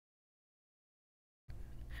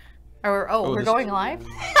We're going live?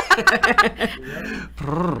 Here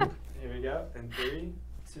we go. And 3,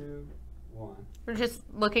 2, 1. We're just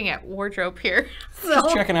looking at wardrobe here.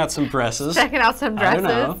 Just checking out some dresses. Checking out some I don't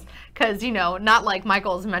know. dresses. Because, not like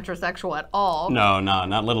Michael's metrosexual at all. No,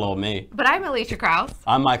 not little old me. But I'm Elisha Krauss.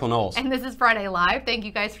 I'm Michael Knowles. And this is Friday Live. Thank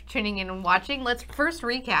you guys for tuning in and watching. Let's first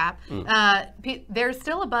recap. There's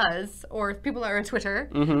still a buzz, or people are on Twitter,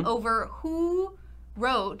 over who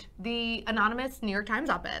wrote the anonymous New York Times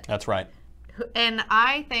op-ed. That's right. And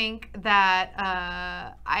I think that,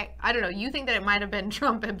 I don't know, you think that it might have been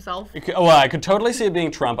Trump himself? Well, I could totally see it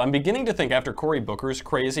being Trump. I'm beginning to think, after Cory Booker's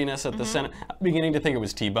craziness at the Senate, I'm beginning to think it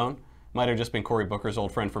was T-Bone. Might have just been Cory Booker's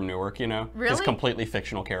old friend from Newark, Really? His completely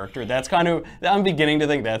fictional character. That's kind of, I'm beginning to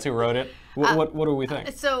think that's who wrote it. What do we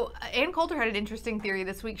think? So, Ann Coulter had an interesting theory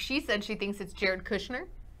this week. She said she thinks it's Jared Kushner.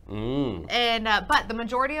 And but the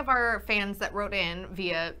majority of our fans that wrote in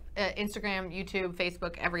via Instagram, YouTube,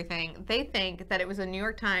 Facebook, everything, they think that it was the New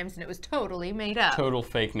York Times and it was totally made up. Total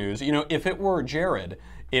fake news. If it were Jared,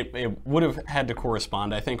 it would have had to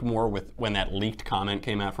correspond, I think, more with when that leaked comment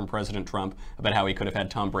came out from President Trump about how he could have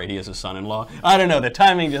had Tom Brady as his son-in-law. I don't know. The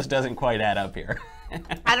timing just doesn't quite add up here.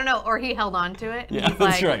 I don't know, or he held on to it. And Yeah,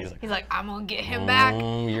 that's right. He's like, I'm gonna get him back.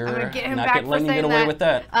 I'm gonna get him back for letting you saying get away that. with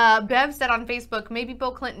that. Bev said on Facebook, maybe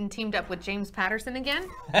Bill Clinton teamed up with James Patterson again.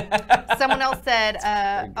 Someone else said,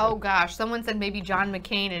 oh gosh, someone said maybe John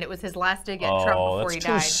McCain, and it was his last dig at Trump before he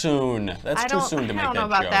died. That's too soon. That's too soon to make that joke. I don't know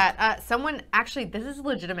about that. Someone, actually, this is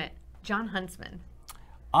legitimate. John Huntsman.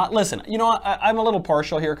 Listen, I'm a little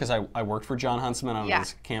partial here because I worked for John Huntsman on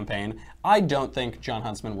his campaign. I don't think John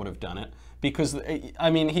Huntsman would have done it because, I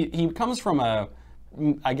mean, he comes from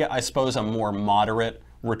I suppose, a more moderate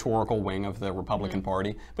rhetorical wing of the Republican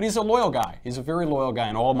Party, but he's a loyal guy. He's a very loyal guy,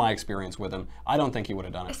 in all my experience with him, I don't think he would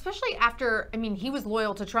have done it. Especially after, I mean, he was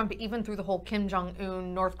loyal to Trump even through the whole Kim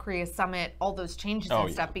Jong-un, North Korea summit, all those changes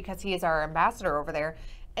and stuff, because he is our ambassador over there.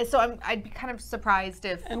 And so I'd be kind of surprised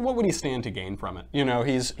if. And what would he stand to gain from it?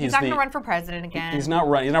 He's not going to run for president again. He's not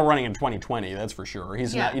running in 2020. That's for sure.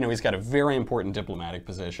 He's not. He's got a very important diplomatic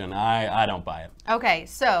position. I don't buy it. Okay,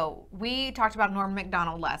 so we talked about Norm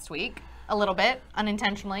Macdonald last week. A little bit,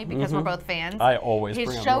 unintentionally, because we're both fans. I always bring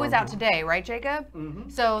up His show Norm. is out today, right, Jacob?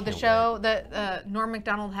 So the show, Norm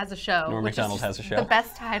Macdonald Has a Show. Norm Macdonald Has a Show. The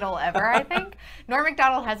best title ever, I think. Norm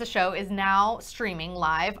Macdonald Has a Show is now streaming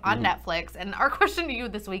live on Netflix. And our question to you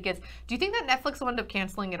this week is, do you think that Netflix will end up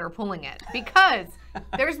canceling it or pulling it? Because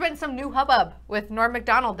there's been some new hubbub with Norm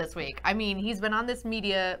Macdonald this week. I mean, he's been on this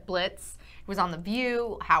media blitz. He was on The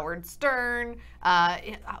View, Howard Stern,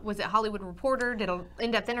 was it Hollywood Reporter, did an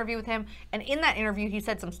in-depth interview with him. And in that interview, he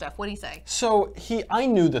said some stuff. What did he say? So I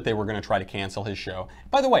knew that they were going to try to cancel his show.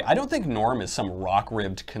 By the way, I don't think Norm is some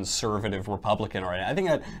rock-ribbed conservative Republican or anything.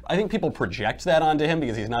 I think people project that onto him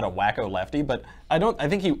because he's not a wacko lefty, but I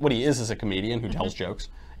think what he is a comedian who tells jokes.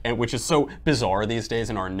 And which is so bizarre these days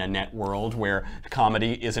in our Nanette world where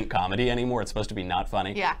comedy isn't comedy anymore. It's supposed to be not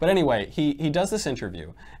funny. Yeah. But anyway, he does this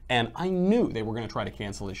interview, and I knew they were going to try to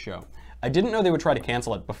cancel his show. I didn't know they would try to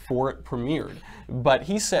cancel it before it premiered. But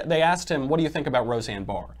they asked him, what do you think about Roseanne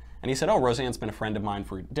Barr? And he said, oh, Roseanne's been a friend of mine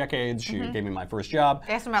for decades. She gave me my first job.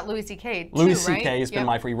 They asked him about Louis C.K. too, Louis C.K. right? has been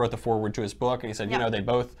he wrote the foreword to his book, and he said,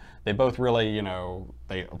 they both really,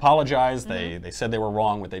 they apologized. They said they were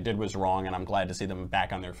wrong. What they did was wrong, and I'm glad to see them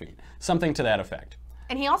back on their feet. Something to that effect.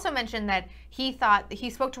 And he also mentioned that he thought, he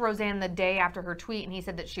spoke to Roseanne the day after her tweet, and he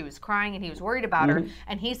said that she was crying and he was worried about her.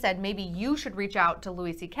 And he said, maybe you should reach out to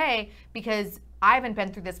Louis C.K. because I haven't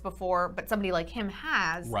been through this before, but somebody like him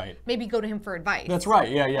has. Right. Maybe go to him for advice. That's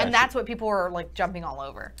right. Yeah. And that's what people are like jumping all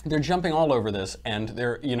over. They're jumping all over this, and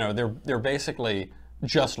they're basically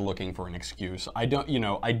just looking for an excuse. I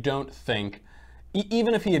don't think.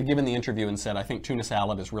 Even if he had given the interview and said, I think tuna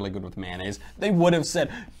salad is really good with mayonnaise, they would have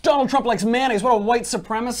said, Donald Trump likes mayonnaise. What a white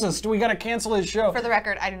supremacist. We got to cancel his show. For the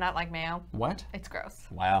record, I do not like mayo. What? It's gross.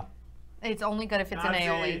 Wow. It's only good if it's an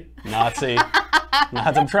aioli. Nazi.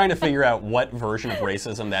 I'm trying to figure out what version of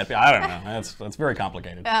racism that. I don't know. That's very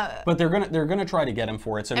complicated. But they're gonna try to get him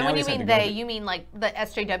for it. So and now when you mean they, you mean like the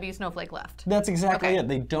SJW snowflake left. That's exactly it.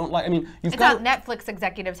 They don't like. I mean, it's not Netflix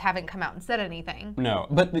executives haven't come out and said anything. No,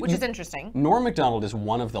 but which is interesting. Norm Macdonald is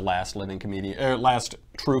one of the last last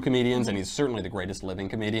true comedians, and he's certainly the greatest living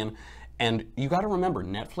comedian. And you got to remember,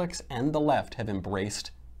 Netflix and the left have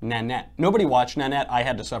embraced Nanette. Nobody watched Nanette. I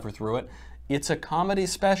had to suffer through it. It's a comedy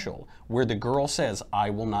special where the girl says, I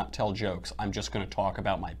will not tell jokes. I'm just going to talk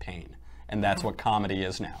about my pain. And that's what comedy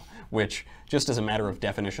is now. which, just as a matter of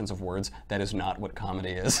definitions of words, that is not what comedy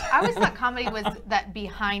is. I always thought comedy was that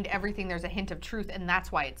behind everything there's a hint of truth, and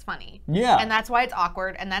that's why it's funny. Yeah. And that's why it's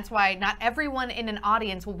awkward, and that's why not everyone in an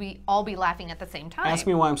audience will all be laughing at the same time. Ask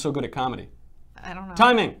me why I'm so good at comedy. I don't know.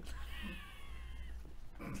 Timing.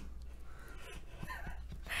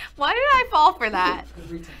 Why did I fall for that?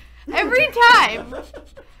 Every time.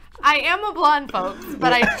 I am a blonde, folks,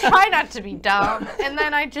 but I try not to be dumb, and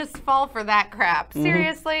then I just fall for that crap.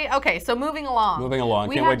 Seriously? Okay, so moving along. Moving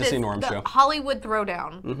along. Can't wait to see Norm's show. Hollywood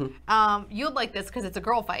Throwdown. You'd like this because it's a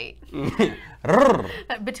girl fight.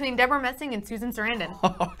 Between Deborah Messing and Susan Sarandon.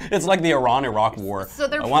 It's like the Iran-Iraq war. So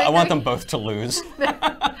they're I want them both to lose.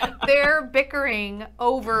 They're bickering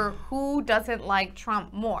over who doesn't like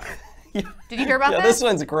Trump more. Did you hear about that? Yeah, this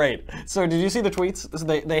one's great. So did you see the tweets?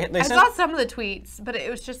 I saw some of the tweets, but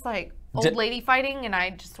it was just like old lady fighting, and I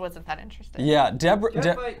just wasn't that interested. Yeah,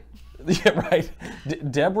 yeah, right.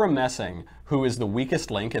 Deborah Messing, who is the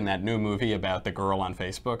weakest link in that new movie about the girl on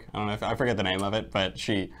Facebook. I don't know if I forget the name of it, but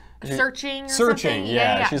she Searching or something?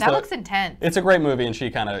 Yeah. That looks intense. It's a great movie, and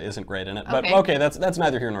she kind of isn't great in it. But okay, that's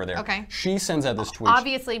neither here nor there. Okay. She sends out this tweet.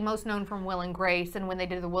 Obviously, most known from Will and Grace, and when they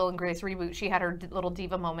did the Will and Grace reboot, she had her little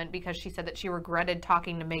diva moment because she said that she regretted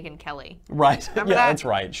talking to Megyn Kelly. Right. Remember yeah, that? That's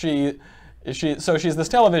right. So she's this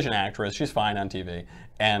television actress. She's fine on TV,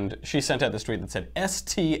 and she sent out this tweet that said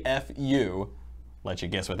STFU. Let you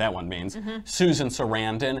guess what that one means. Susan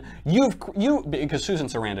Sarandon, because Susan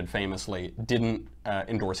Sarandon famously didn't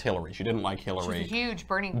endorse Hillary. She didn't like Hillary. She's a huge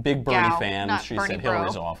big Bernie gal, fan. She Bernie said bro.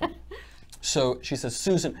 Hillary's awful. So she says,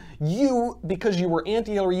 Susan, because you were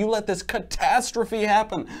anti-Hillary, you let this catastrophe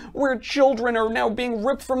happen where children are now being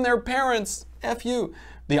ripped from their parents. F you.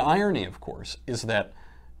 The irony, of course, is that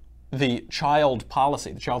the child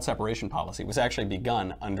separation policy, was actually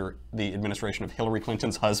begun under the administration of Hillary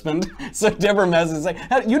Clinton's husband. So Deborah Messing is like,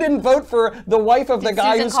 you didn't vote for the wife of the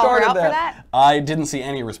guy who started call her out for that? I didn't see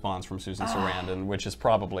any response from Susan Sarandon, which is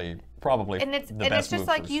probably and it's, the and best it's just move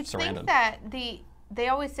like for you Sarandon. think that they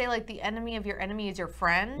always say like the enemy of your enemy is your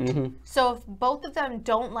friend. So if both of them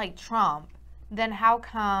don't like Trump, then how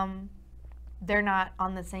come they're not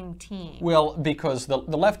on the same team? Well, because the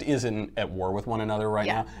left isn't at war with one another right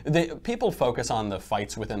now. People focus on the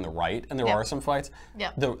fights within the right, and there are some fights.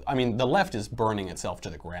 The left is burning itself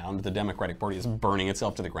to the ground. The Democratic Party is burning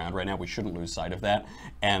itself to the ground right now. We shouldn't lose sight of that.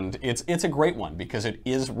 And it's a great one because it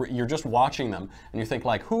is. You're just watching them, and you think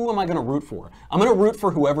like, who am I going to root for? I'm going to root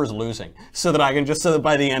for whoever's losing, so that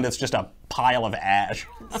by the end it's just a pile of ash.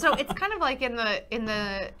 So it's kind of like in the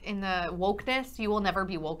wokeness, you will never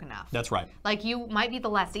be woke enough. That's right. Like you might be the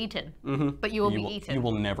last eaten, but you will be eaten. You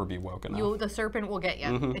will never be woke enough. The serpent will get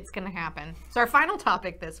you. It's going to happen. So our final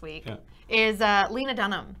topic this week is Lena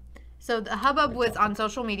Dunham. So the hubbub was on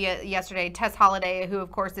social media yesterday. Tess Holliday, who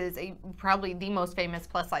of course is probably the most famous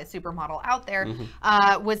plus-size supermodel out there,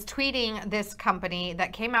 was tweeting this company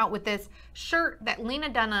that came out with this shirt that Lena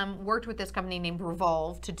Dunham worked with this company named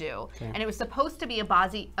Revolve to do. And it was supposed to be a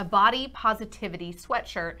body positivity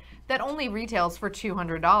sweatshirt that only retails for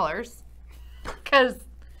 $200. Because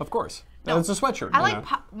of course. It's a sweatshirt. I like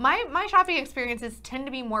my shopping experiences tend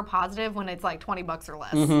to be more positive when it's like $20 or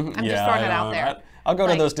less. I'm just throwing it out there. I'll go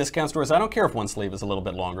to those discount stores. I don't care if one sleeve is a little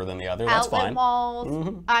bit longer than the other. That's fine.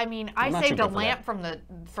 Malls. I mean, I saved a lamp from the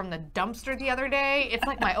dumpster the other day. It's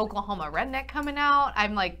like my Oklahoma redneck coming out.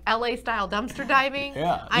 I'm like LA style dumpster diving.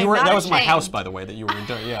 Yeah, that was my house, by the way, that you were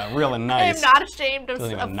doing. Yeah, real and nice. I'm not ashamed of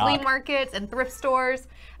flea markets and thrift stores.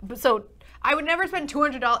 So I would never spend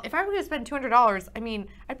 $200. If I were going to spend $200, I mean,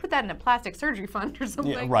 I'd put that in a plastic surgery fund or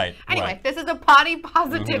something. Yeah, right. Anyway, this is a body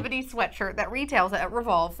positivity sweatshirt that retails at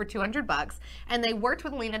Revolve for $200, and they worked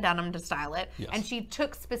with Lena Dunham to style it. And she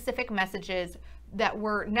took specific messages that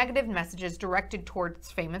were negative messages directed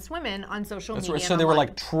towards famous women on social media. Right. So they were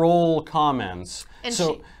like troll comments. And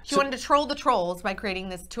she wanted to troll the trolls by creating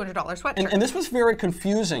this $200 sweatshirt. And this was very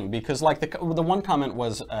confusing because like the one comment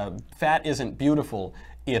was, fat isn't beautiful,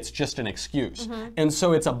 it's just an excuse. And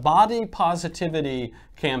so it's a body positivity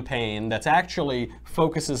campaign that's actually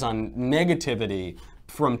focuses on negativity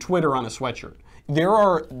from Twitter on a sweatshirt. There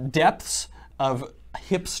are depths of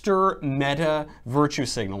hipster meta virtue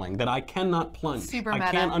signaling that I cannot plunge. Super I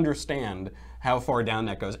meta. can't understand how far down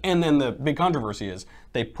that goes. And then the big controversy is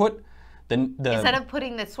they put instead of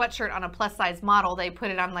putting the sweatshirt on a plus size model, they put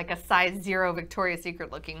it on like a size 0 Victoria's Secret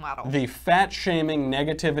looking model. The fat shaming,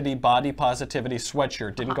 negativity, body positivity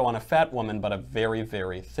sweatshirt didn't go on a fat woman, but a very,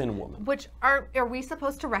 very thin woman. Which are we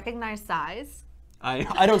supposed to recognize size?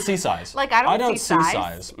 I don't see size. Like I don't see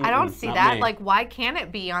size. I don't see that. Me. Like why can't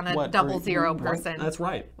it be on a 00 person? That's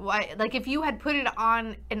right. Why? Like if you had put it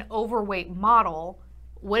on an overweight model,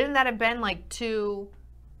 wouldn't that have been like too...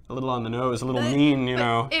 A little on the nose, a little mean, you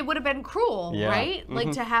know. It would have been cruel, right?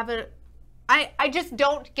 Like to have it... I just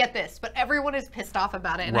don't get this, but everyone is pissed off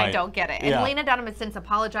about it, and I don't get it. And Lena Dunham has since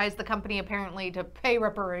apologized. The company, apparently, to pay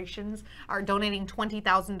reparations, are donating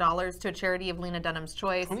 $20,000 to a charity of Lena Dunham's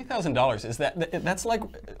choice. $20,000, is that's like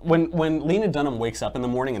when Lena Dunham wakes up in the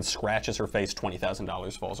morning and scratches her face,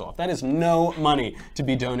 $20,000 falls off. That is no money to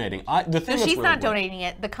be donating. She's not donating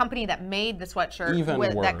it. The company that made the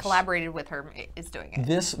sweatshirt that collaborated with her is doing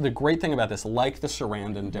it. The great thing about this, like the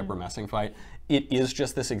Sarandon Deborah Messing fight, it is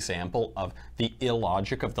just this example of the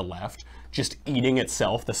illogic of the left just eating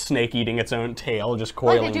itself, the snake eating its own tail, just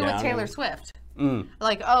coiling down. Like they do with Taylor Swift.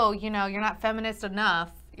 Like, oh, you know, you're not feminist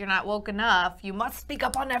enough, you're not woke enough, you must speak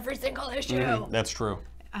up on every single issue. That's true.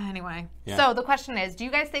 Anyway, so the question is, do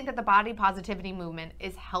you guys think that the body positivity movement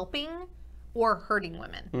is helping or hurting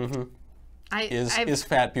women? Is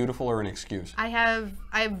fat beautiful or an excuse? I have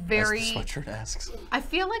very... As the sweatshirt asks. I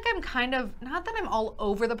feel like I'm kind of, not that I'm all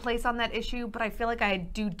over the place on that issue, but I feel like I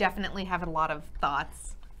do definitely have a lot of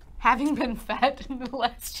thoughts, having been fat in the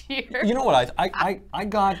last year. You know what, I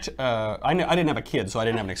got, I didn't have a kid, so I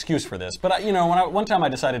didn't have an excuse for this, but you know, one time I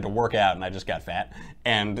decided to work out and I just got fat,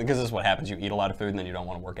 and because this is what happens, you eat a lot of food and then you don't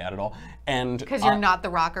want to work out at all. And because you're not The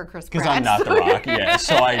Rock or Chris Pratt. Because I'm not The Rock, yeah.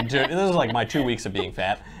 So this is like my 2 weeks of being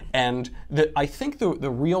fat. And I think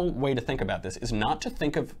the real way to think about this is not to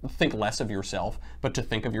think less of yourself, but to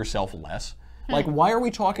think of yourself less. Like, why are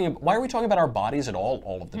we talking about our bodies at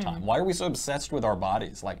all of the time? Why are we so obsessed with our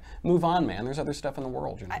bodies? Like, move on, man. There's other stuff in the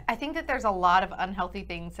world, you know? I think that there's a lot of unhealthy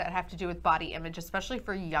things that have to do with body image, especially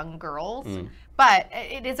for young girls. But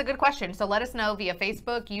it is a good question. So let us know via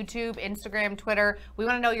Facebook, YouTube, Instagram, Twitter. We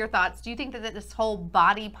want to know your thoughts. Do you think that this whole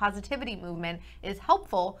body positivity movement is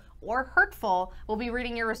helpful or hurtful? We'll be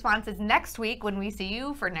reading your responses next week when we see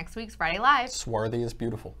you for next week's Friday Live. Swarthy is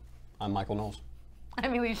beautiful. I'm Michael Knowles.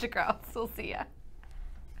 I'm Elisha Krauss. We'll see ya.